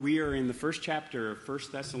We are in the first chapter of 1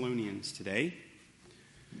 Thessalonians today.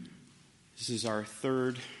 This is our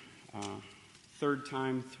third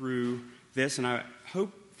time through this, and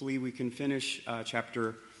hopefully we can finish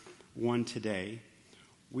chapter 1 today.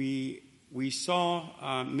 We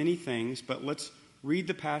saw many things, but let's read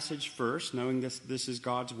the passage first, knowing this is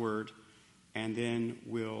God's word, and then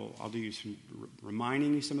I'll do some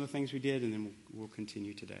reminding you some of the things we did, and then we'll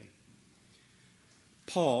continue today.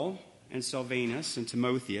 Paul and Silvanus and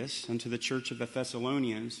Timotheus unto the church of the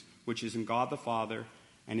Thessalonians, which is in God the Father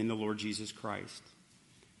and in the Lord Jesus Christ.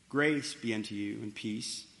 Grace be unto you and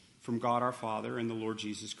peace from God our Father and the Lord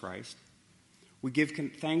Jesus Christ. We give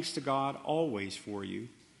thanks to God always for you,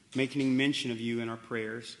 making mention of you in our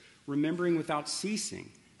prayers, remembering without ceasing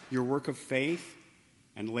your work of faith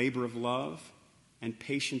and labor of love and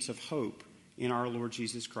patience of hope in our Lord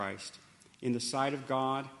Jesus Christ, in the sight of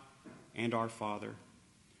God and our Father.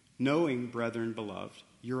 Knowing, brethren beloved,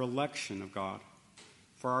 your election of God.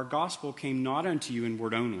 For our gospel came not unto you in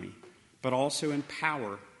word only, but also in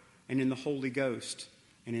power and in the Holy Ghost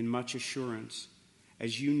and in much assurance,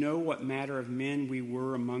 as you know what manner of men we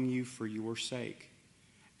were among you for your sake.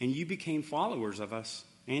 And you became followers of us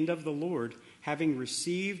and of the Lord, having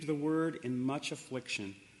received the word in much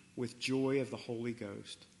affliction with joy of the Holy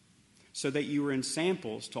Ghost, so that you were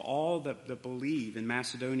ensamples to all that believe in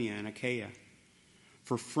Macedonia and Achaia.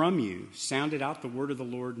 For from you sounded out the word of the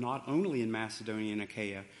Lord not only in Macedonia and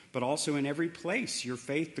Achaia, but also in every place your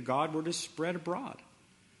faith to Godward is spread abroad,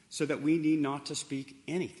 so that we need not to speak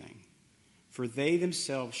anything. For they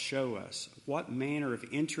themselves show us what manner of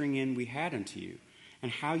entering in we had unto you,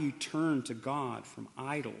 and how you turned to God from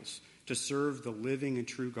idols to serve the living and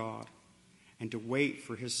true God, and to wait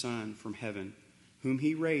for his Son from heaven, whom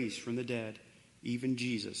he raised from the dead, even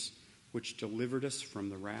Jesus, which delivered us from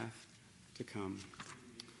the wrath to come.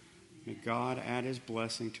 May God add his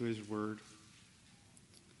blessing to his word.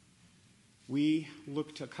 We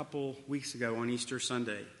looked a couple weeks ago on Easter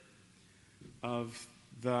Sunday of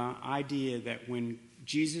the idea that when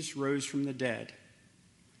Jesus rose from the dead,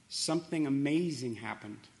 something amazing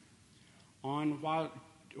happened.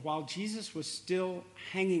 While Jesus was still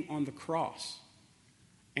hanging on the cross,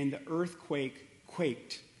 and the earthquake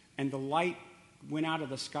quaked, and the light went out of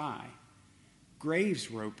the sky, graves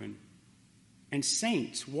were opened, and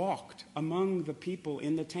saints walked among the people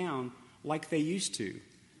in the town like they used to.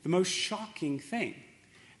 The most shocking thing,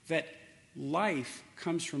 that life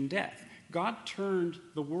comes from death. God turned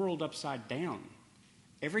the world upside down.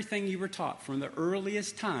 Everything you were taught from the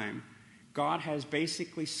earliest time, God has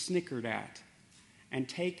basically snickered at and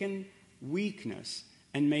taken weakness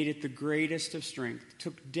and made it the greatest of strength,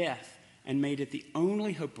 took death and made it the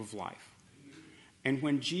only hope of life. And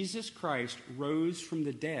when Jesus Christ rose from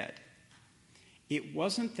the dead, it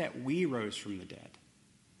wasn't that we rose from the dead,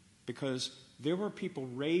 because there were people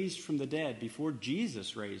raised from the dead before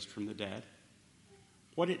Jesus raised from the dead.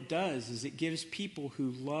 What it does is it gives people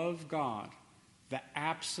who love God the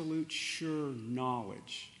absolute sure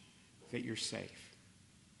knowledge that you're safe.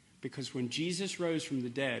 Because when Jesus rose from the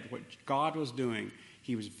dead, what God was doing,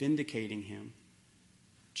 he was vindicating him.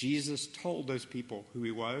 Jesus told those people who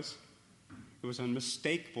he was. It was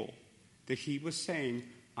unmistakable that he was saying,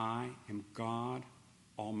 I am God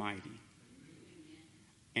Almighty.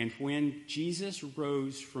 And when Jesus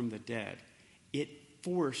rose from the dead, it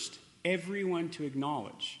forced everyone to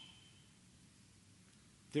acknowledge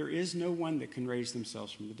there is no one that can raise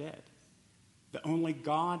themselves from the dead. That only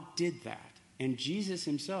God did that. And Jesus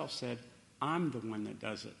himself said, I'm the one that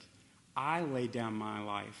does it. I lay down my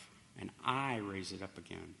life and I raise it up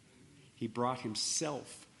again. He brought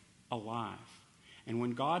himself alive. And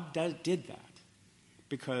when God did that,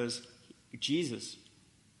 because Jesus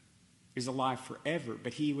is alive forever,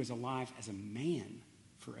 but he was alive as a man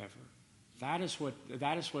forever. That is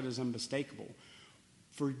what is unmistakable.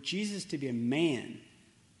 For Jesus to be a man,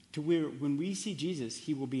 to where when we see Jesus,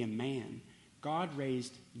 he will be a man. God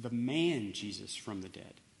raised the man Jesus from the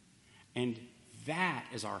dead. And that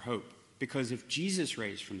is our hope. Because if Jesus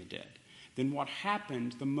raised from the dead, then what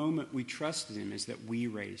happened the moment we trusted him is that we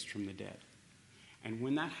raised from the dead. And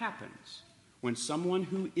when that happens, when someone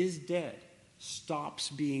who is dead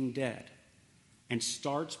stops being dead and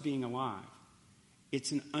starts being alive,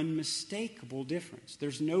 it's an unmistakable difference.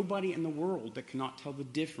 There's nobody in the world that cannot tell the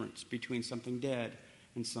difference between something dead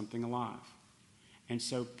and something alive. And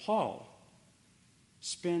so Paul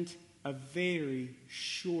spent a very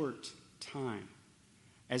short time.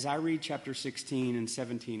 As I read chapter 16 and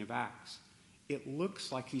 17 of Acts, it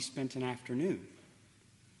looks like he spent an afternoon.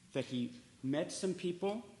 That he met some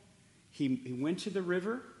people. He went to the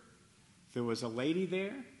river. There was a lady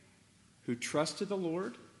there who trusted the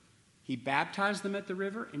Lord, He baptized them at the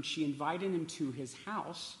river, and she invited him to his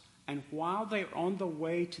house. And while they were on the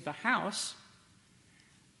way to the house,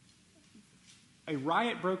 a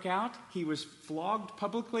riot broke out. He was flogged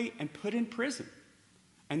publicly and put in prison,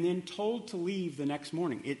 and then told to leave the next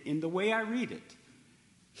morning. In the way I read it,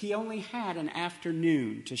 he only had an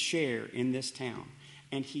afternoon to share in this town.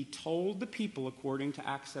 And he told the people, according to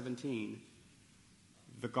Acts 17,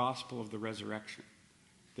 the gospel of the resurrection,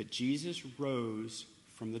 that Jesus rose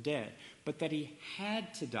from the dead, but that he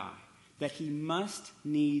had to die, that he must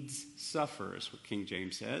needs suffer, is what King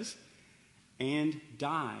James says, and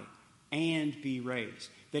die and be raised.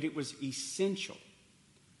 That it was essential.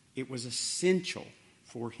 It was essential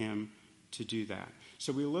for him to do that.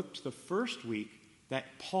 So we looked the first week that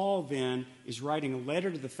Paul then is writing a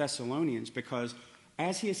letter to the Thessalonians, because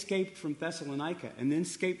as he escaped from Thessalonica and then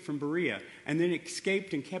escaped from Berea and then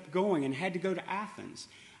escaped and kept going and had to go to Athens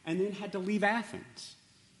and then had to leave Athens,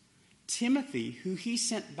 Timothy, who he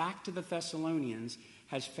sent back to the Thessalonians,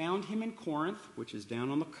 has found him in Corinth, which is down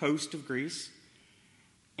on the coast of Greece,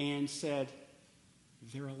 and said,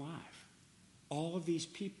 they're alive. All of these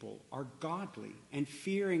people are godly and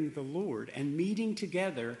fearing the Lord and meeting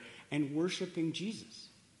together and worshiping Jesus.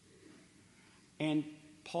 And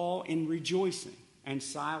Paul, in rejoicing, and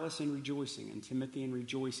Silas in rejoicing, and Timothy in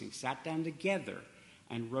rejoicing, sat down together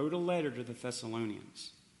and wrote a letter to the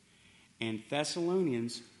Thessalonians. And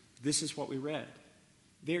Thessalonians, this is what we read.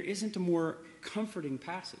 There isn't a more comforting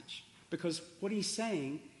passage, because what he's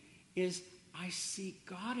saying is, I see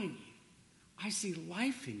God in you. I see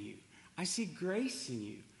life in you. I see grace in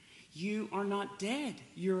you. You are not dead.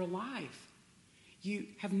 You're alive. You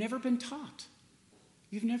have never been taught.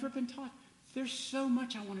 You've never been taught. There's so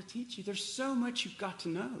much I want to teach you. There's so much you've got to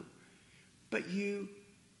know. But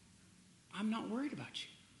I'm not worried about you.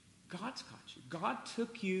 God's got you. God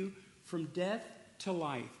took you from death to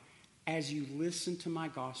life as you listen to my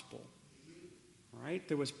gospel. All right?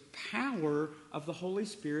 There was power of the Holy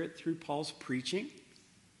Spirit through Paul's preaching,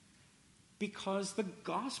 because the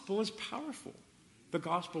gospel is powerful. The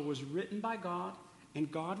gospel was written by God,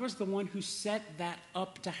 and God was the one who set that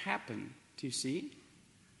up to happen. Do you see?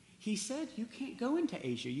 He said, you can't go into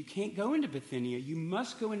Asia. You can't go into Bithynia. You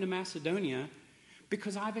must go into Macedonia,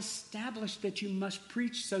 because I've established that you must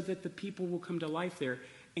preach so that the people will come to life there.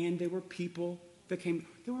 And there were people that came.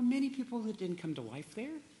 There were many people that didn't come to life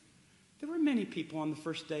there. There were many people on the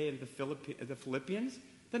first day of the Philippians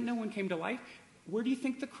that no one came to life. Where do you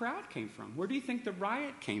think the crowd came from? Where do you think the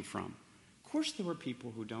riot came from? Of course there were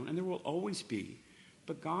people who don't, and there will always be.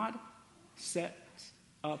 But God sets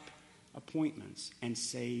up appointments and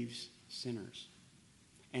saves sinners.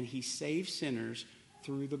 And he saves sinners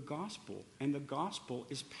through the gospel. And the gospel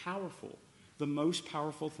is powerful, the most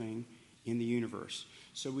powerful thing in the universe.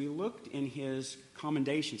 So we looked in his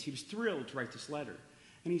commendations. He was thrilled to write this letter.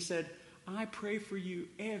 And he said, I pray for you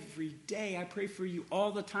every day. I pray for you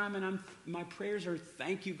all the time. And my prayers are,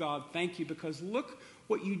 thank you, God, thank you, because look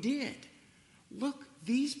what you did. Look,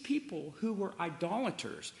 these people who were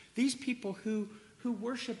idolaters, these people who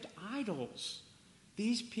worshipped idols,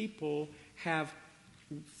 these people have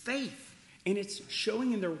faith, and it's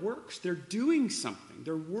showing in their works. They're doing something.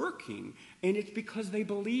 They're working, and it's because they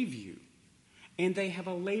believe you. And they have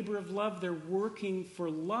a labor of love. They're working for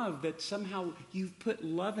love, that somehow you've put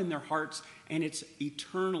love in their hearts, and it's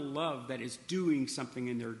eternal love that is doing something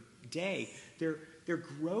in their day. They're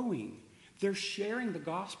growing. They're sharing the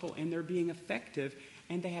gospel, and they're being effective,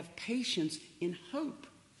 and they have patience in hope.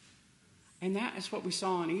 And that is what we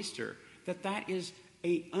saw on Easter, that is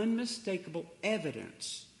an unmistakable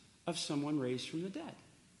evidence of someone raised from the dead.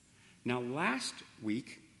 Now, last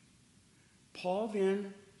week, Paul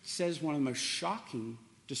then says one of the most shocking,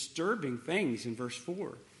 disturbing things in verse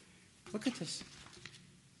 4. Look at this.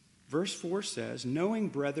 Verse 4 says, knowing,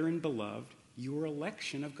 brethren, beloved, your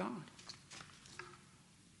election of God.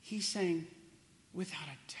 He's saying, without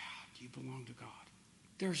a doubt, you belong to God.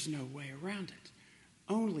 There's no way around it.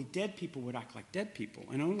 Only dead people would act like dead people,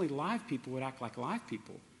 and only live people would act like live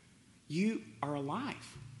people. You are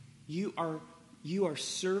alive. You are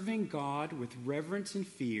serving God with reverence and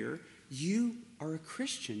fear. You are a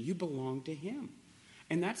Christian. You belong to him.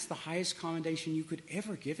 And that's the highest commendation you could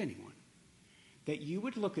ever give anyone. That you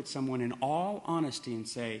would look at someone in all honesty and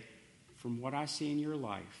say, from what I see in your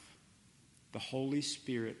life, the Holy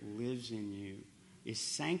Spirit lives in you, is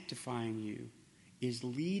sanctifying you, is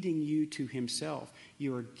leading you to himself.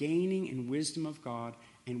 You are gaining in wisdom of God,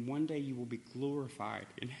 and one day you will be glorified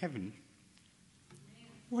in heaven.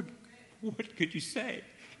 What could you say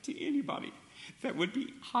to anybody that would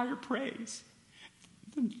be higher praise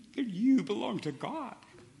than you belong to God?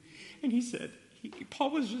 And he said,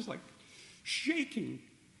 Paul was just like shaking.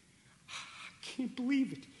 I can't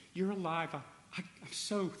believe it. You're alive. I'm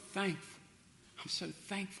so thankful. I'm so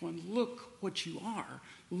thankful. And look what you are.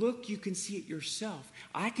 Look, you can see it yourself.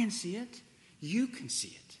 I can see it. You can see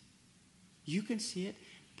it. You can see it.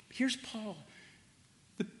 Here's Paul,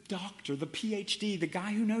 the doctor, the PhD, the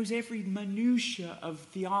guy who knows every minutia of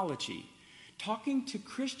theology, talking to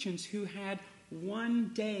Christians who had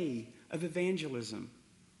one day of evangelism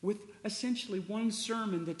with essentially one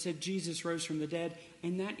sermon that said Jesus rose from the dead,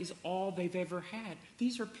 and that is all they've ever had.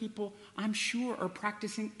 These are people, I'm sure, are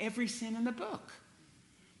practicing every sin in the book.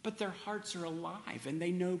 But their hearts are alive and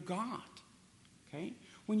they know God. Okay?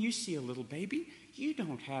 When you see a little baby, you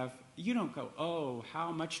don't go, oh,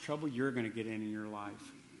 how much trouble you're going to get in your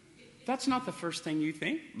life. That's not the first thing you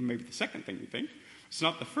think. Maybe the second thing you think. It's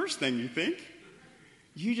not the first thing you think.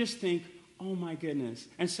 You just think, oh my goodness.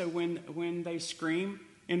 And so when they scream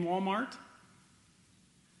in Walmart,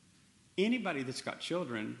 anybody that's got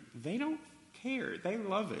children, they don't care. They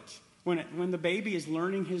love it. When the baby is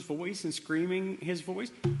learning his voice and screaming his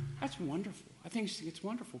voice, that's wonderful. I think it's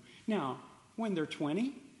wonderful. Now, when they're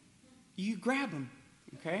 20, you grab them,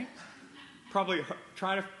 okay? Probably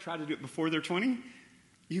try to do it before they're 20.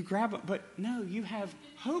 You grab them, but no, you have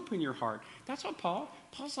hope in your heart. That's what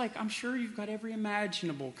Paul's like, I'm sure you've got every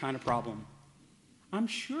imaginable kind of problem. I'm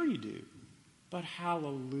sure you do. But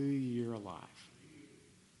hallelujah, you're alive.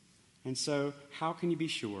 And so, how can you be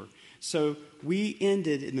sure? So, we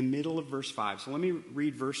ended in the middle of verse 5. So, let me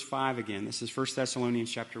read verse 5 again. This is 1 Thessalonians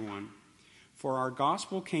chapter 1. For our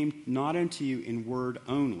gospel came not unto you in word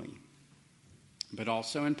only, but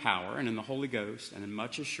also in power and in the Holy Ghost and in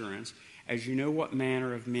much assurance, as you know what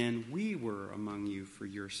manner of men we were among you for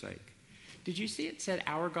your sake. Did you see it said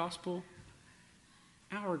our gospel?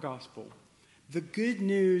 Our gospel. The good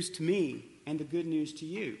news to me and the good news to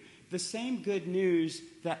you. The same good news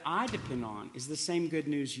that I depend on is the same good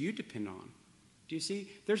news you depend on. Do you see?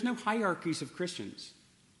 There's no hierarchies of Christians.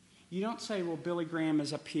 You don't say, well, Billy Graham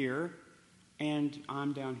is up here and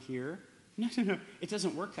I'm down here. No. It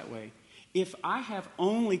doesn't work that way. If I have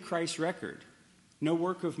only Christ's record, no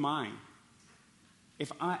work of mine,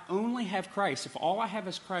 if I only have Christ, if all I have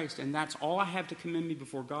is Christ and that's all I have to commend me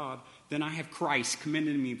before God, then I have Christ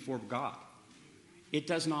commending me before God. It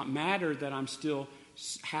does not matter that I'm still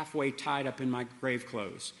halfway tied up in my grave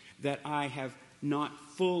clothes, that I have not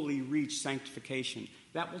fully reached sanctification.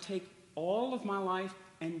 That will take all of my life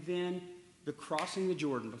and then the crossing the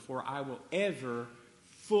Jordan before I will ever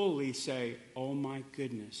fully say, oh my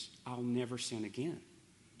goodness, I'll never sin again.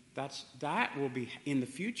 That will be in the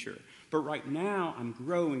future. But right now, I'm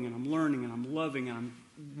growing and I'm learning and I'm loving and I'm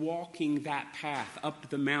walking that path up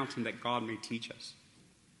the mountain that God may teach us.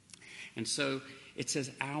 And so it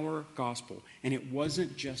says our gospel, and it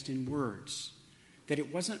wasn't just in words. That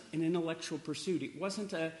it wasn't an intellectual pursuit. It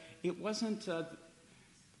wasn't a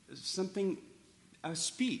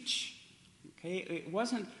speech. Okay, it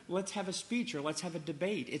wasn't let's have a speech or let's have a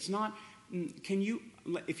debate. It's not.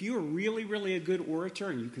 If you are really, really a good orator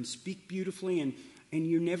and you can speak beautifully and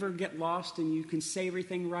you never get lost and you can say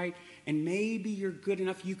everything right, and maybe you're good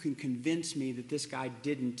enough, you can convince me that this guy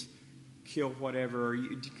didn't kill whatever, or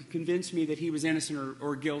you convince me that he was innocent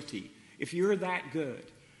or guilty. If you're that good.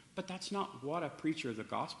 But that's not what a preacher of the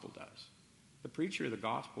gospel does. The preacher of the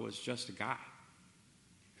gospel is just a guy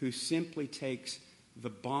who simply takes the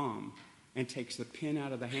bomb and takes the pin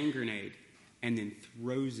out of the hand grenade and then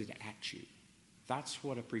throws it at you. That's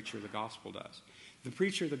what a preacher of the gospel does. The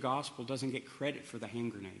preacher of the gospel doesn't get credit for the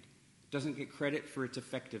hand grenade, doesn't get credit for its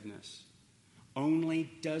effectiveness,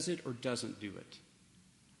 only does it or doesn't do it.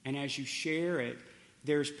 And as you share it,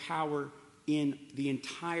 there's power in the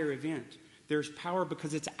entire event. There's power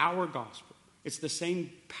because it's our gospel. It's the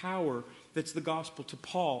same power that's the gospel to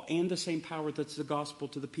Paul and the same power that's the gospel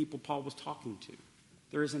to the people Paul was talking to.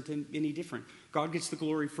 There isn't any different. God gets the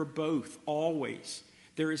glory for both, always.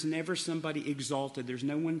 There is never somebody exalted. There's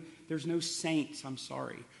no saints,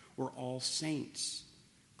 We're all saints.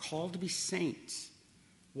 Called to be saints.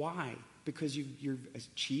 Why? Because you've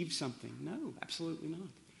achieved something? No, absolutely not.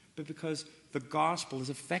 But because the gospel is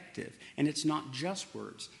effective, and it's not just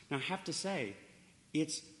words. Now, I have to say,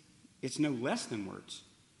 it's no less than words.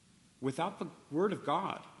 Without the word of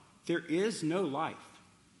God, there is no life.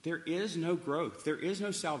 There is no growth. There is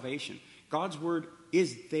no salvation. God's word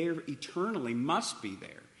is there eternally, must be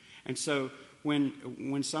there. And so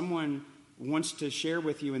when someone wants to share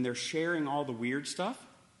with you and they're sharing all the weird stuff,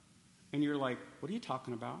 and you're like, what are you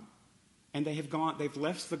talking about? And they've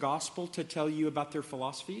left the gospel to tell you about their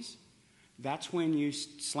philosophies, that's when you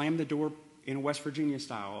slam the door in a West Virginia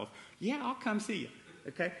style of, yeah, I'll come see you.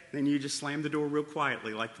 okay? Then you just slam the door real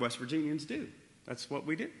quietly like West Virginians do. That's what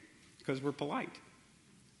we do because we're polite.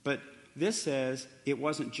 But this says it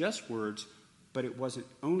wasn't just words, but it wasn't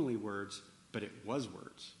only words, but it was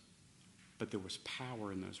words. But there was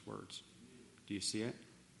power in those words. Do you see it?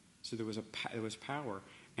 So there was power.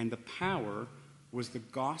 And the power was the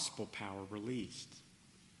gospel power released.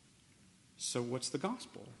 So what's the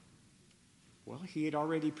gospel? Well, he had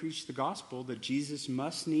already preached the gospel that Jesus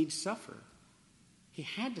must needs suffer. He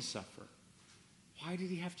had to suffer. Why did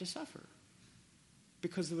he have to suffer?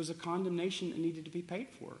 Because there was a condemnation that needed to be paid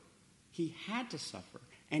for. He had to suffer,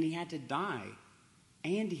 and he had to die,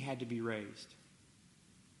 and he had to be raised.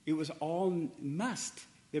 It was all must.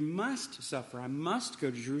 They must suffer. I must go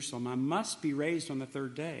to Jerusalem. I must be raised on the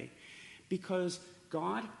third day. Because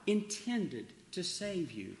God intended to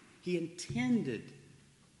save you. He intended.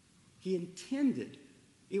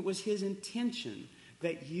 It was his intention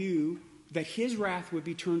that his wrath would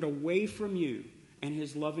be turned away from you and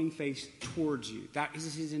his loving face towards you. That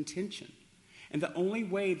is his intention. And the only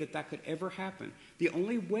way that could ever happen, the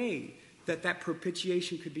only way that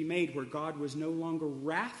propitiation could be made where God was no longer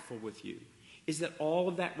wrathful with you, is that all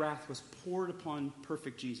of that wrath was poured upon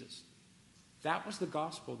perfect Jesus. That was the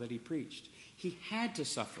gospel that he preached. He had to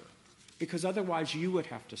suffer because otherwise you would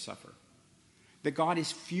have to suffer. That God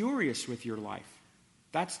is furious with your life.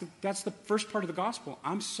 That's the first part of the gospel.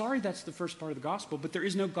 I'm sorry that's the first part of the gospel, but there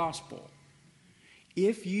is no gospel.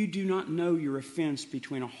 If you do not know your offense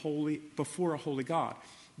before a holy God,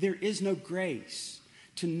 there is no grace.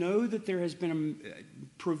 To know that there has been a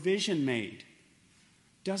provision made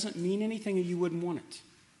doesn't mean anything and you wouldn't want it.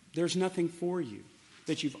 There's nothing for you.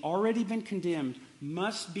 That you've already been condemned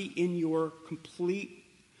must be in your complete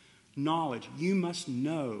knowledge. You must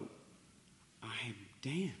know, I am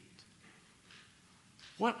damned.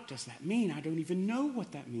 What does that mean? I don't even know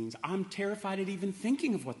what that means. I'm terrified at even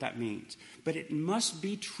thinking of what that means. But it must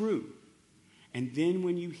be true. And then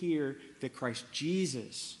when you hear that Christ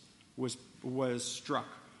Jesus was struck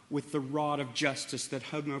with the rod of justice that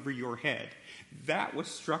hung over your head, that was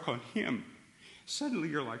struck on him. Suddenly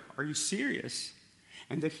you're like, are you serious?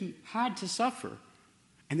 And that he had to suffer,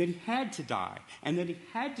 and that he had to die, and that he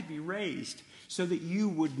had to be raised so that you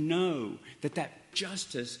would know that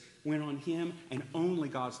justice went on him and only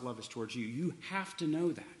God's love is towards you. You have to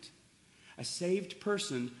know that. A saved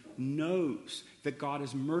person knows that God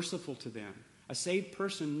is merciful to them. A saved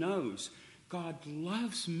person knows God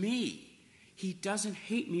loves me. He doesn't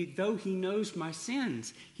hate me, though he knows my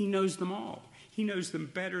sins. He knows them all. He knows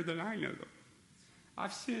them better than I know them.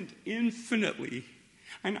 I've sinned infinitely,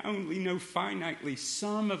 and I only know finitely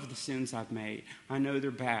some of the sins I've made. I know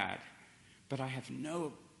they're bad, but I have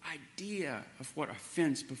no idea of what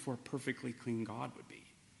offense before a perfectly clean God would be.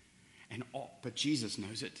 But Jesus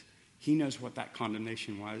knows it. He knows what that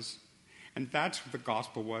condemnation was, and that's what the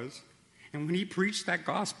gospel was. And when he preached that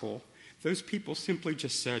gospel, those people simply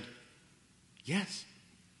just said, yes.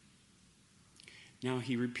 Now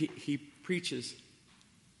he preaches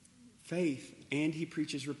faith and he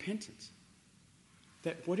preaches repentance.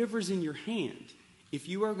 That whatever's in your hand, if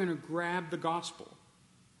you are going to grab the gospel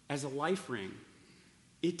as a life ring,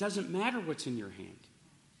 it doesn't matter what's in your hand.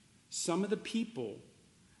 Some of the people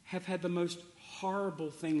have had the most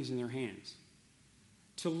horrible things in their hands.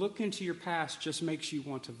 To look into your past just makes you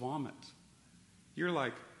want to vomit. You're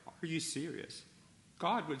like, are you serious?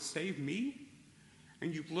 God would save me?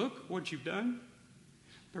 And you look what you've done?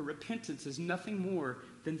 But repentance is nothing more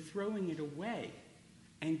than throwing it away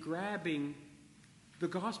and grabbing the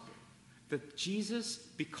gospel. That Jesus,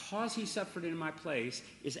 because he suffered in my place,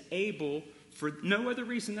 is able, for no other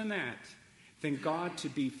reason than God to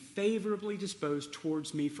be favorably disposed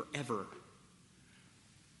towards me forever.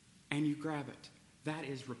 And you grab it. That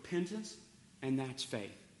is repentance, and that's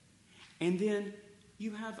faith. And then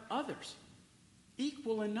you have others,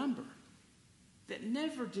 equal in number, that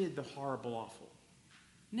never did the horrible, awful,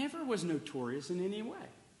 never was notorious in any way,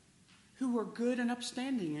 who are good and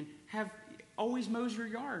upstanding and have always mows your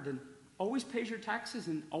yard and always pays your taxes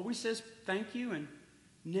and always says thank you and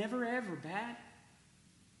never ever bad.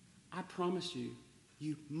 I promise you,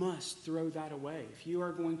 you must throw that away. If you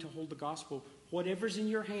are going to hold the gospel, whatever's in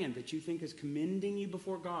your hand that you think is commending you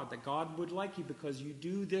before God, that God would like you because you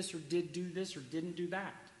do this or did do this or didn't do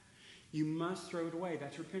that, you must throw it away.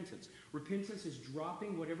 That's repentance. Repentance is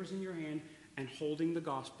dropping whatever's in your hand and holding the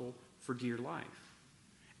gospel for dear life.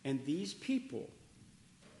 And these people,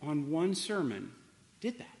 on one sermon,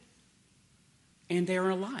 did that. And they are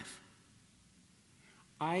alive.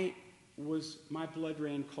 My blood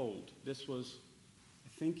ran cold. This was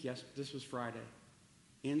Friday,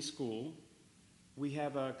 in school. we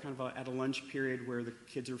have at a lunch period where the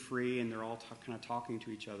kids are free and they're all kind of talking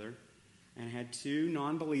to each other. And I had two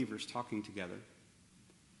non-believers talking together.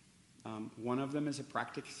 One of them is a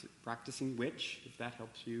practicing witch, if that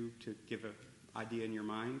helps you to give an idea in your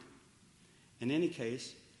mind. In any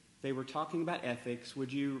case, they were talking about ethics.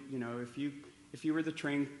 Would you, if you were the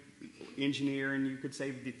trained engineer and you could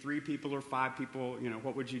save the 3 people or 5 people,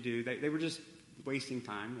 what would you do? They were just wasting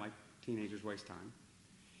time, like teenagers waste time.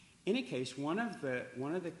 In any case, one of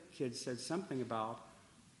the kids said something about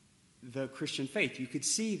the Christian faith. You could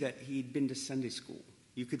see that he'd been to Sunday school.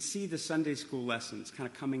 You could see the Sunday school lessons kind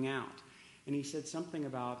of coming out. And he said something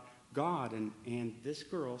about God, and this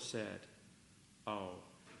girl said, oh,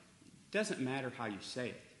 it doesn't matter how you say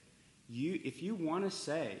it. If you want to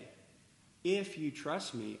say, if you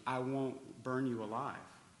trust me, I won't burn you alive.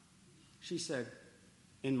 She said,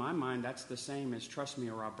 in my mind, that's the same as trust me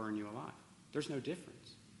or I'll burn you alive. There's no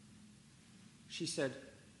difference. She said,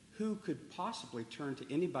 who could possibly turn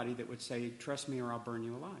to anybody that would say, trust me or I'll burn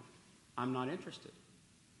you alive? I'm not interested.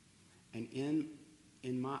 And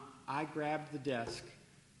I grabbed the desk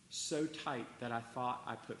so tight that I thought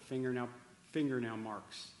I put fingernail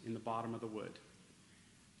marks in the bottom of the wood.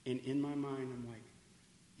 And in my mind, I'm like,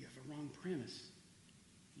 you have a wrong premise.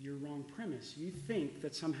 You're wrong premise. You think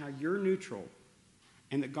that somehow you're neutral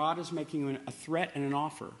and that God is making you a threat and an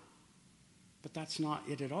offer. But that's not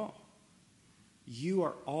it at all. You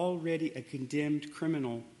are already a condemned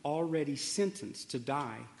criminal, already sentenced to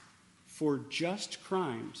die for just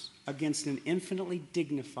crimes against an infinitely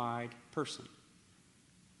dignified person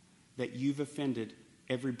that you've offended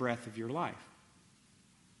every breath of your life.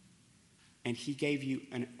 And he gave you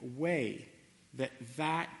a way that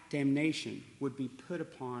damnation would be put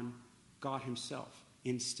upon God himself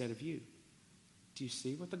instead of you. Do you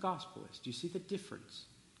see what the gospel is? Do you see the difference?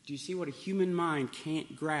 Do you see what a human mind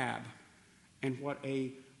can't grab and what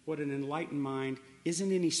an enlightened mind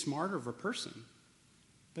isn't any smarter of a person?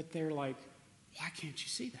 But they're like, why can't you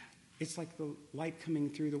see that? It's like the light coming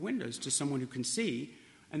through the windows to someone who can see,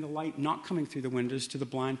 and the light not coming through the windows to the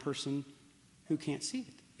blind person who can't see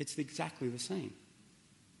it. It's exactly the same.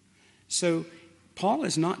 So Paul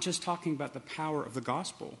is not just talking about the power of the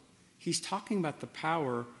gospel. He's talking about the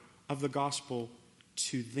power of the gospel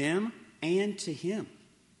to them and to him.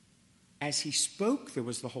 As he spoke, there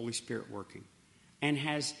was the Holy Spirit working. And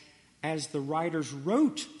as the writers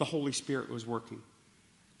wrote, the Holy Spirit was working.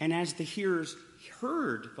 And as the hearers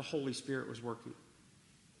heard, the Holy Spirit was working.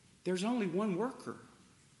 There's only one worker.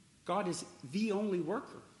 God is the only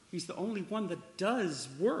worker. He's the only one that does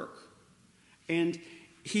work. And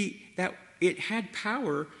it had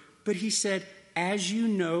power, but he said, as you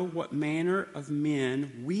know what manner of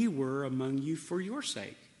men we were among you for your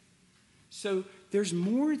sake. So there's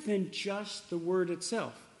more than just the word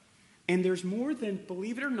itself. And there's more than,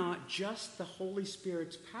 believe it or not, just the Holy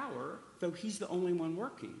Spirit's power, though he's the only one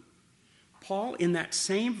working. Paul, in that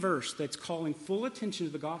same verse that's calling full attention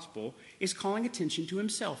to the gospel, is calling attention to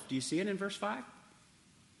himself. Do you see it in verse 5?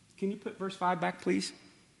 Can you put verse 5 back, please?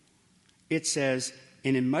 It says,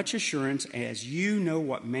 and in much assurance, as you know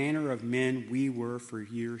what manner of men we were for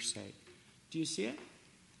your sake. Do you see it?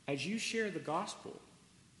 As you share the gospel,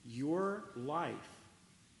 your life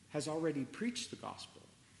has already preached the gospel.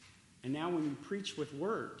 And now when you preach with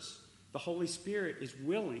words, the Holy Spirit is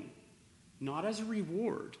willing, not as a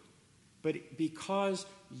reward, but because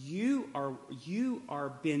you are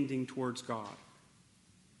bending towards God.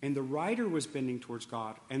 And the writer was bending towards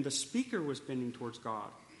God, and the speaker was bending towards God,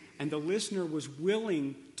 and the listener was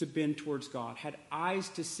willing to bend towards God, had eyes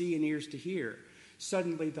to see and ears to hear.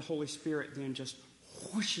 Suddenly the Holy Spirit then just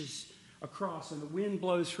whooshes across, and the wind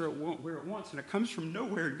blows where it wants, and it comes from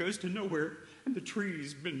nowhere and goes to nowhere, and the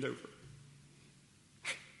trees bend over.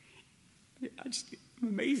 I'm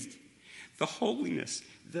amazed. The holiness,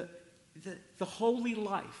 the holy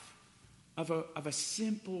life of a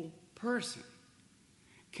simple person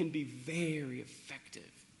can be very effective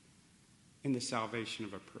in the salvation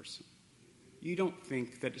of a person. You don't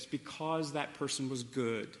think that it's because that person was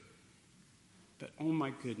good, but oh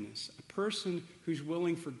my goodness, a person who's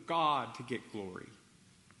willing for God to get glory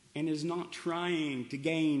and is not trying to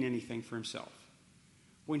gain anything for himself.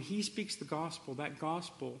 When he speaks the gospel, that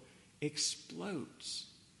gospel explodes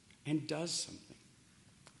and does something.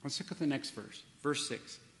 Let's look at the next verse, verse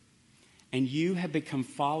 6. And you have become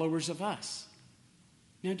followers of us.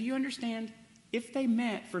 Now, do you understand? If they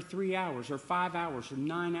met for 3 hours or 5 hours or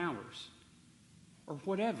 9 hours or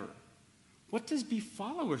whatever, what does be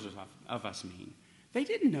followers of us mean? They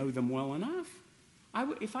didn't know them well enough.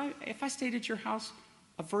 If I stayed at your house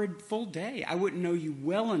for a full day, I wouldn't know you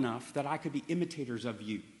well enough that I could be imitators of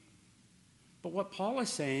you. But what Paul is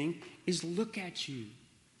saying is, look at you.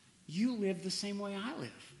 You live the same way I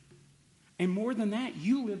live. And more than that,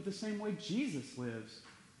 you live the same way Jesus lives.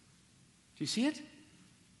 Do you see it?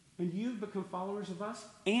 And you've become followers of us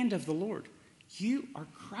and of the Lord. You are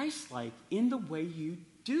Christ-like in the way you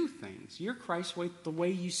do things. You're Christ-like the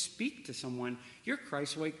way you speak to someone. You're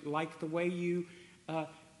Christ-like the way you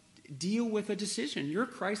deal with a decision. You're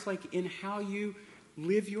Christ-like in how you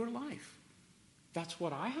live your life. That's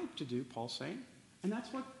what I hope to do, Paul's saying. And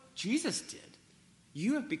that's what Jesus did.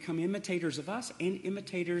 You have become imitators of us and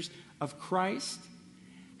imitators of Christ,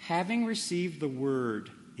 having received the word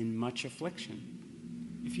in much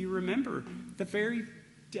affliction. If you remember, the very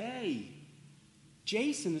day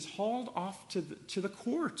Jason is hauled off to the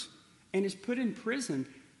court and is put in prison,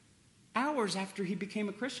 hours after he became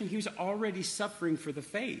a Christian, he was already suffering for the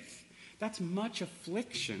faith. That's much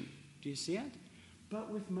affliction. Do you see it? But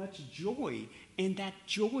with much joy. And that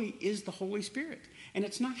joy is the Holy Spirit. And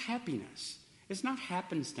it's not happiness. It's not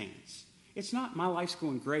happenstance. It's not my life's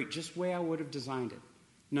going great, just the way I would have designed it.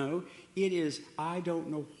 No, it is, I don't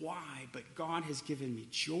know why, but God has given me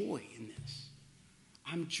joy in this.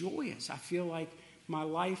 I'm joyous. I feel like my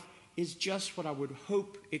life is just what I would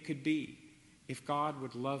hope it could be if God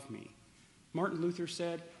would love me. Martin Luther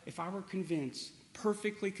said, if I were convinced,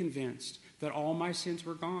 perfectly convinced, that all my sins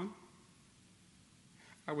were gone,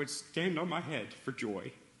 I would stand on my head for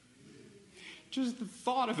joy. Just the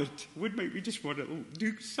thought of it would make me just want to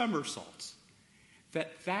do somersaults.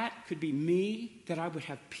 That could be me, that I would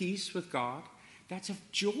have peace with God. That's a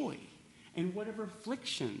joy. And whatever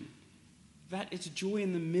affliction, that it's joy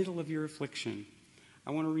in the middle of your affliction.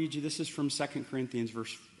 I want to read you, this is from 2 Corinthians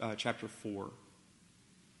chapter 4.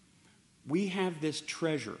 We have this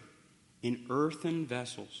treasure in earthen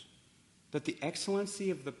vessels, that the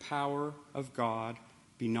excellency of the power of God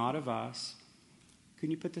be not of us.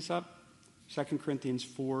 Can you put this up? 2 Corinthians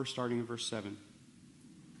 4, starting in verse 7.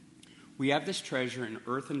 We have this treasure in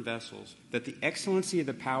earthen vessels, that the excellency of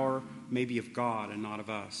the power may be of God and not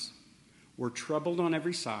of us. We're troubled on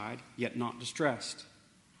every side, yet not distressed.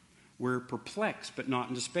 We're perplexed, but not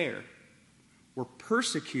in despair. We're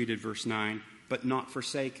persecuted, verse 9, but not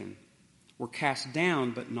forsaken. We're cast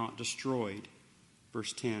down, but not destroyed.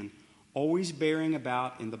 Verse 10. Always bearing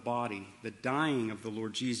about in the body the dying of the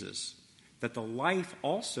Lord Jesus, that the life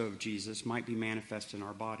also of Jesus might be manifest in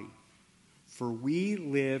our body. For we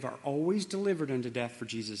are always delivered unto death for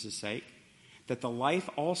Jesus' sake, that the life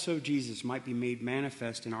also of Jesus might be made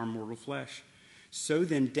manifest in our mortal flesh. So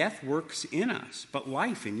then death works in us, but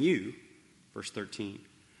life in you. Verse 13.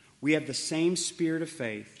 We have the same spirit of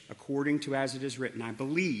faith, according to as it is written, I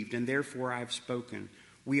believed, and therefore I have spoken.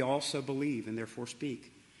 We also believe, and therefore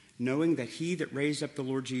speak, knowing that he that raised up the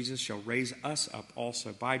Lord Jesus shall raise us up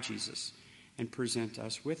also by Jesus, and present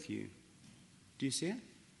us with you. Do you see it?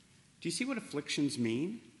 Do you see what afflictions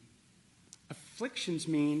mean? Afflictions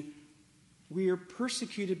mean we are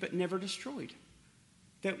persecuted but never destroyed.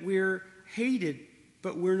 That we're hated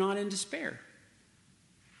but we're not in despair.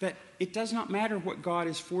 That it does not matter what God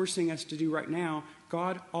is forcing us to do right now.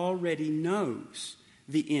 God already knows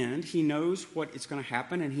the end. He knows what is going to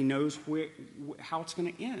happen, and he knows how it's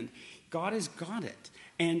going to end. God has got it.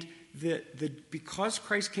 And because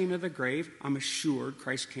Christ came out of the grave, I'm assured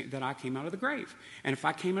that I came out of the grave. And if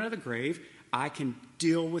I came out of the grave, I can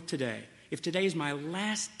deal with today. If today is my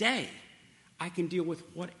last day, I can deal with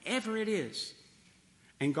whatever it is.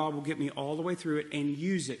 And God will get me all the way through it and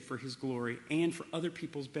use it for his glory and for other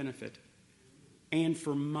people's benefit and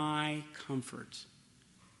for my comfort.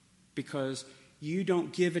 Because you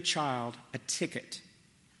don't give a child a ticket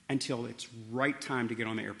until it's right time to get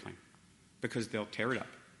on the airplane, because they'll tear it up.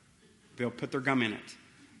 They'll put their gum in it.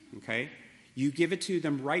 Okay? You give it to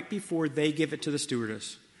them right before they give it to the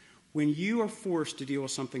stewardess. When you are forced to deal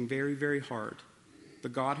with something very, very hard, the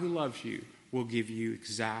God who loves you will give you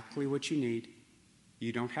exactly what you need.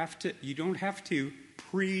 You don't have to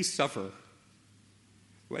pre-suffer.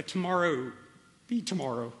 Let tomorrow be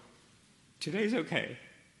tomorrow. Today's okay.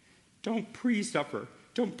 Don't pre-suffer.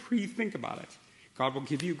 Don't pre-think about it. God will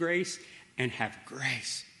give you grace and have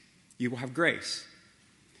grace. You will have grace.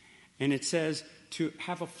 And it says to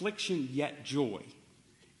have affliction yet joy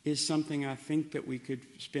is something I think that we could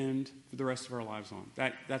spend the rest of our lives on.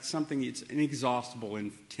 That's something, it's inexhaustible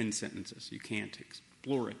in 10 sentences. You can't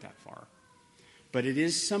explore it that far. But it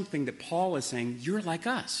is something that Paul is saying, you're like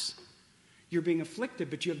us. You're being afflicted,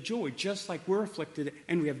 but you have joy, just like we're afflicted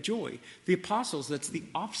and we have joy. The apostles, that's the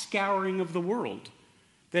offscouring of the world,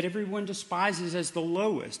 that everyone despises as the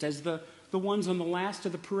lowest, as the ones on the last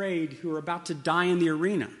of the parade who are about to die in the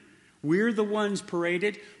arena. We're the ones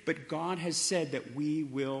paraded, but God has said that we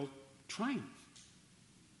will triumph.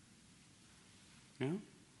 No?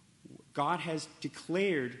 God has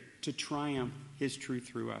declared to triumph his truth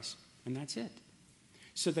through us, and that's it.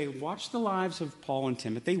 So they watched the lives of Paul and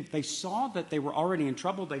Timothy. They saw that they were already in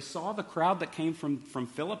trouble. They saw the crowd that came from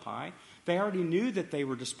Philippi. They already knew that they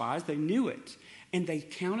were despised. They knew it. And they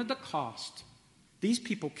counted the cost. These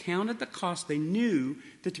people counted the cost. They knew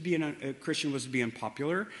that to be a Christian was to be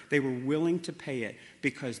unpopular. They were willing to pay it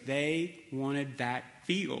because they wanted that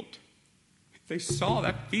field. They saw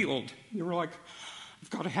that field. They were like, I've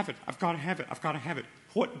got to have it. I've got to have it. I've got to have it.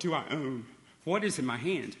 What do I own? What is in my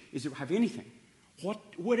hand? Is it have anything?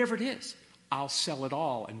 Whatever it is, I'll sell it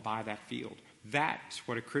all and buy that field. That's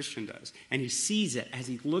what a Christian does. And he sees it as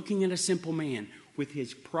he's looking at a simple man with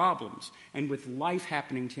his problems and with life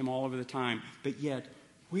happening to him all over the time. But yet,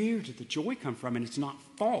 where did the joy come from? And it's not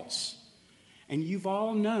false. And you've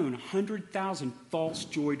all known 100,000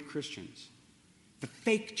 false-joyed Christians. The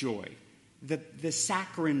fake joy, the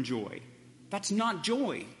saccharine joy. That's not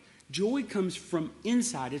joy. Joy comes from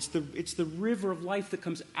inside. It's the river of life that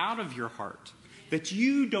comes out of your heart. That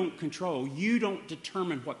you don't control. You don't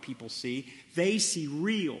determine what people see. They see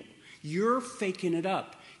real. You're faking it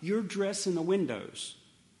up. You're dressing the windows.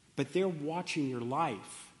 But they're watching your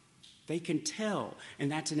life. They can tell.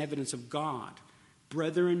 And that's an evidence of God.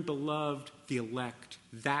 Brethren, beloved, the elect.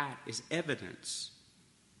 That is evidence.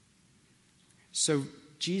 So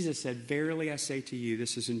Jesus said, verily I say to you,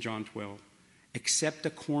 this is in John 12, except a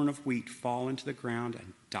corn of wheat fall into the ground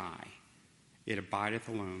and die, it abideth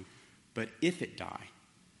alone. But if it die,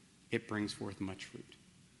 it brings forth much fruit.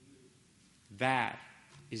 That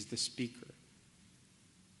is the speaker.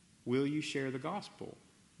 Will you share the gospel?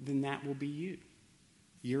 Then that will be you.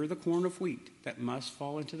 You're the corn of wheat that must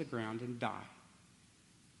fall into the ground and die.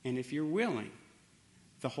 And if you're willing,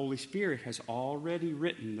 the Holy Spirit has already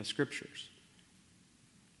written the scriptures.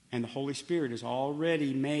 And the Holy Spirit has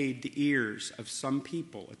already made the ears of some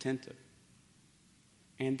people attentive.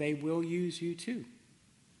 And they will use you too.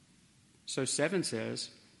 So 7 says,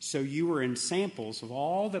 so you were in samples of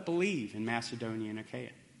all that believe in Macedonia and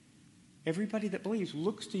Achaia. Everybody that believes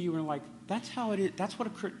looks to you and like, that's how it is. That's what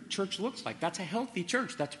a church looks like. That's a healthy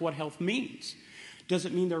church. That's what health means. Does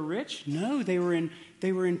it mean they're rich? No, they were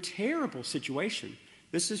in terrible situation.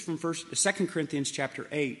 This is from 2 Corinthians chapter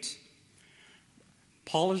 8.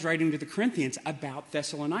 Paul is writing to the Corinthians about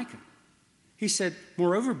Thessalonica. He said,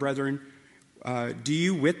 moreover, brethren, do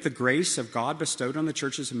you wit the grace of God bestowed on the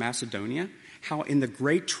churches of Macedonia? How in the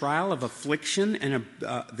great trial of affliction and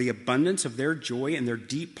the abundance of their joy and their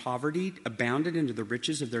deep poverty abounded into the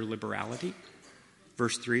riches of their liberality?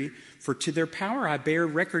 Verse 3, for to their power I bear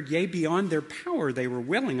record, yea, beyond their power they were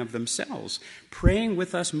willing of themselves, praying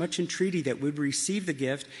with us much entreaty that we would receive the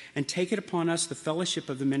gift and take it upon us the fellowship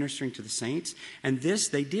of the ministering to the saints. And this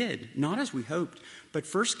they did, not as we hoped, but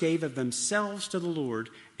first gave of themselves to the Lord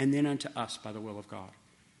and then unto us by the will of God.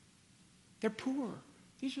 They're poor.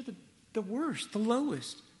 These are the worst, the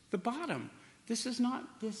lowest, the bottom. This is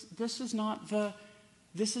not the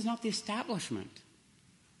establishment.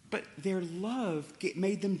 But their love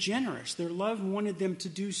made them generous. Their love wanted them to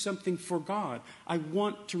do something for God. I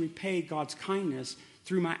want to repay God's kindness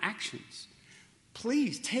through my actions.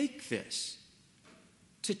 Please take this.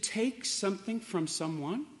 To take something from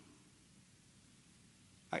someone,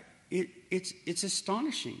 it's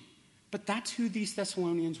astonishing. But that's who these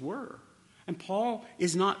Thessalonians were. And Paul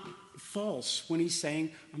is not false when he's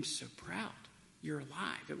saying, I'm so proud. You're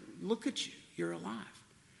alive. Look at you. You're alive.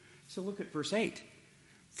 So look at verse 8.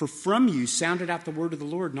 For from you sounded out the word of the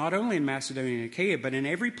Lord, not only in Macedonia and Achaia, but in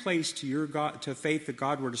every place to your God, to faith that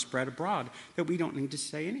God were to spread abroad, that we don't need to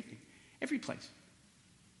say anything. Every place.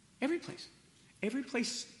 Every place. Every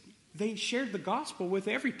place. They shared the gospel with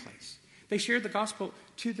every place. They shared the gospel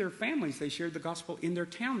to their families. They shared the gospel in their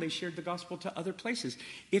town. They shared the gospel to other places.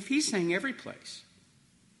 If he's saying every place,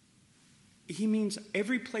 he means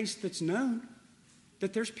every place that's known,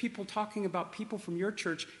 that there's people talking about people from your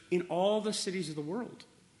church in all the cities of the world.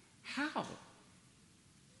 How?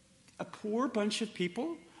 A poor bunch of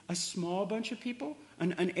people? A small bunch of people?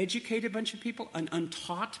 An uneducated bunch of people? An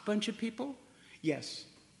untaught bunch of people? Yes,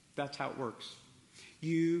 that's how it works.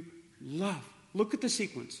 You love. Look at the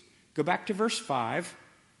sequence. Go back to verse 5.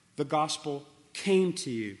 The gospel came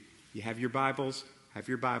to you. You have your Bibles. Have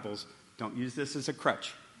your Bibles. Don't use this as a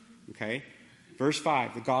crutch. Okay? Verse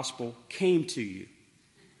 5. The gospel came to you.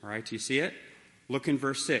 All right, do you see it? Look in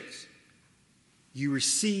verse 6. You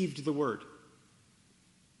received the word.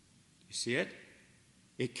 You see it?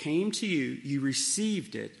 It came to you. You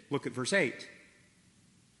received it. Look at verse 8.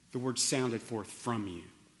 The word sounded forth from you.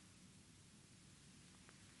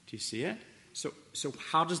 Do you see it? So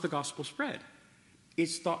how does the gospel spread?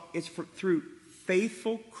 It's through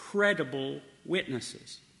faithful, credible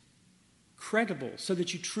witnesses. Credible, so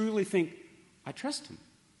that you truly think, I trust them.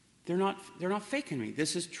 They're not faking me.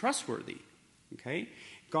 This is trustworthy. Okay?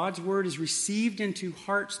 God's word is received into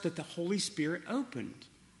hearts that the Holy Spirit opened.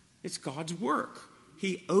 It's God's work.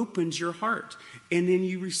 He opens your heart, and then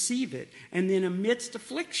you receive it. And then amidst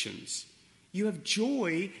afflictions, you have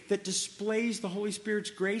joy that displays the Holy Spirit's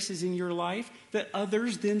graces in your life, that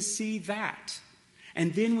others then see that.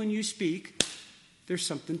 And then when you speak, there's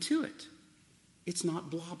something to it. It's not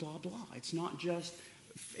blah, blah, blah. It's not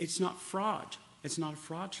fraud. It's not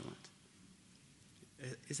fraudulent.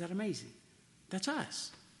 Is that amazing? That's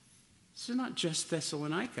us. This is not just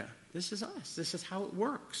Thessalonica. This is us. This is how it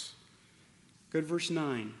works. Go to verse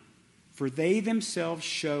 9. For they themselves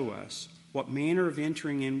show us what manner of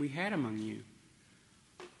entering in we had among you.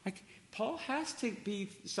 Like, Paul has to be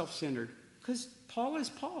self-centered because Paul is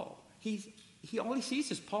Paul. He all he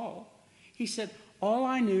sees is Paul. He said, all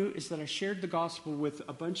I knew is that I shared the gospel with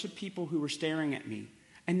a bunch of people who were staring at me,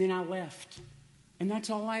 and then I left. And that's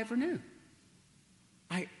all I ever knew.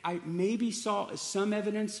 I maybe saw some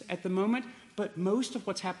evidence at the moment, but most of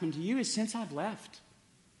what's happened to you is since I've left.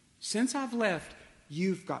 Since I've left,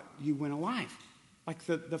 you went alive. Like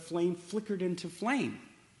the flame flickered into flame.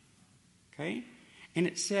 Okay? And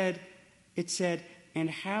it said, and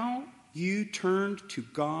how you turned to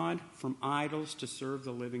God from idols to serve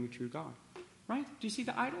the living and true God. Right? Do you see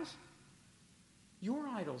the idols? Your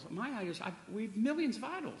idols, my idols. We have millions of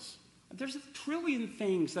idols. There's 1 trillion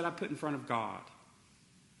things that I put in front of God.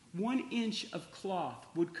 1 inch of cloth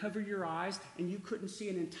would cover your eyes and you couldn't see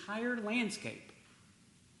an entire landscape.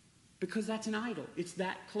 Because that's an idol. It's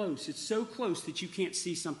that close. It's so close that you can't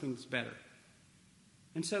see something that's better.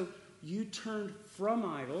 And so you turned from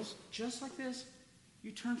idols, just like this.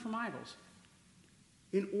 You turned from idols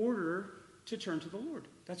in order to turn to the Lord.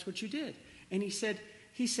 That's what you did. And he said,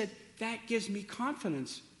 that gives me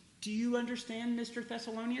confidence. Do you understand, Mr.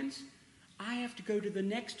 Thessalonians? I have to go to the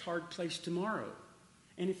next hard place tomorrow.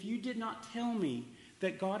 And if you did not tell me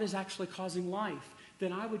that God is actually causing life,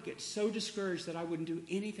 then I would get so discouraged that I wouldn't do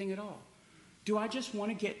anything at all. Do I just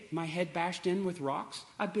want to get my head bashed in with rocks?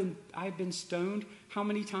 I've been stoned how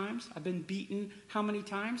many times? I've been beaten how many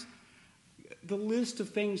times? The list of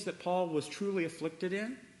things that Paul was truly afflicted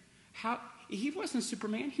in. He wasn't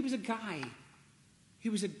Superman. He was a guy. He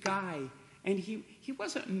was a guy. And he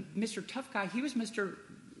wasn't Mr. Tough Guy. He was Mr.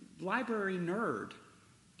 Library Nerd.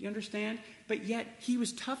 Do you understand? But yet he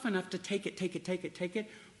was tough enough to take it.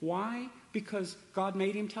 Why? Because God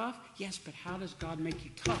made him tough? Yes, but how does God make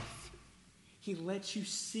you tough? He lets you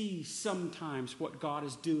see sometimes what God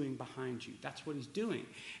is doing behind you. That's what he's doing.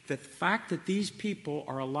 The fact that these people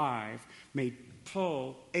are alive made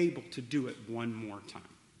Paul able to do it one more time.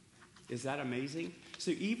 Is that amazing?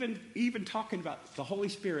 So even talking about the Holy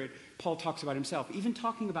Spirit, Paul talks about himself. Even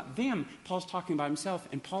talking about them, Paul's talking about himself.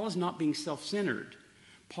 And Paul is not being self-centered.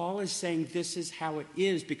 Paul is saying this is how it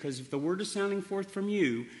is, because if the word is sounding forth from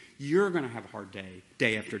you, you're going to have a hard day,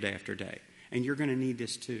 day after day after day. And you're going to need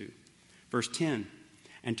this too. Verse 10,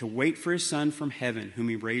 and to wait for his Son from heaven, whom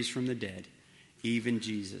he raised from the dead, even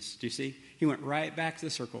Jesus. Do you see? He went right back to the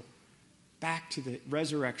circle, back to the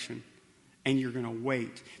resurrection. And you're going to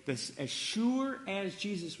wait. This, as sure as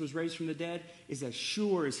Jesus was raised from the dead is as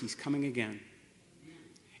sure as he's coming again.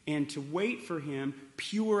 And to wait for him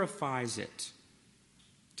purifies it.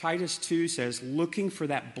 Titus 2 says, looking for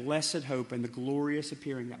that blessed hope and the glorious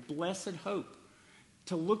appearing. That blessed hope.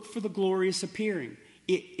 To look for the glorious appearing.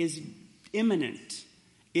 It is imminent.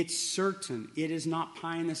 It's certain. It is not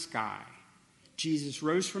pie in the sky. Jesus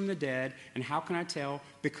rose from the dead, and how can I tell?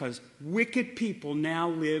 Because wicked people now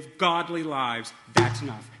live godly lives. That's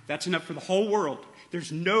enough. That's enough for the whole world.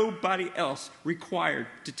 There's nobody else required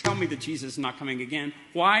to tell me that Jesus is not coming again.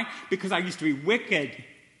 Why? Because I used to be wicked.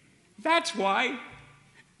 That's why.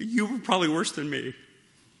 You were probably worse than me.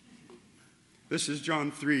 This is John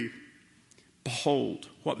 3. Behold,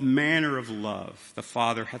 what manner of love the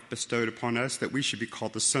Father hath bestowed upon us, that we should be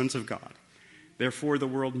called the sons of God. Therefore the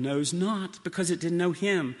world knows not, because it didn't know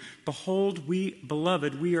him. Behold,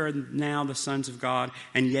 beloved, we are now the sons of God,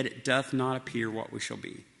 and yet it doth not appear what we shall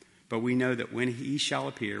be. But we know that when he shall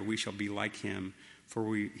appear, we shall be like him,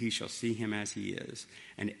 for he shall see him as he is.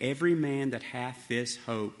 And every man that hath this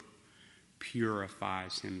hope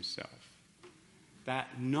purifies himself.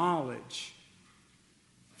 That knowledge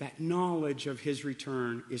of his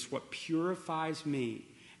return is what purifies me.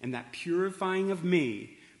 And that purifying of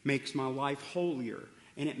me makes my life holier,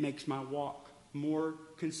 and it makes my walk more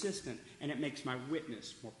consistent, and it makes my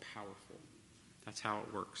witness more powerful. That's how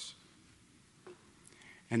it works.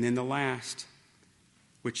 And then the last,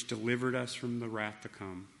 which delivered us from the wrath to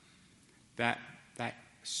come. That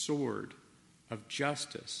sword of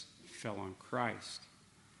justice fell on Christ.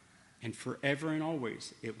 And forever and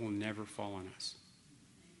always, it will never fall on us.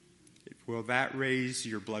 Will that raise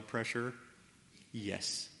your blood pressure?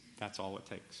 Yes, that's all it takes.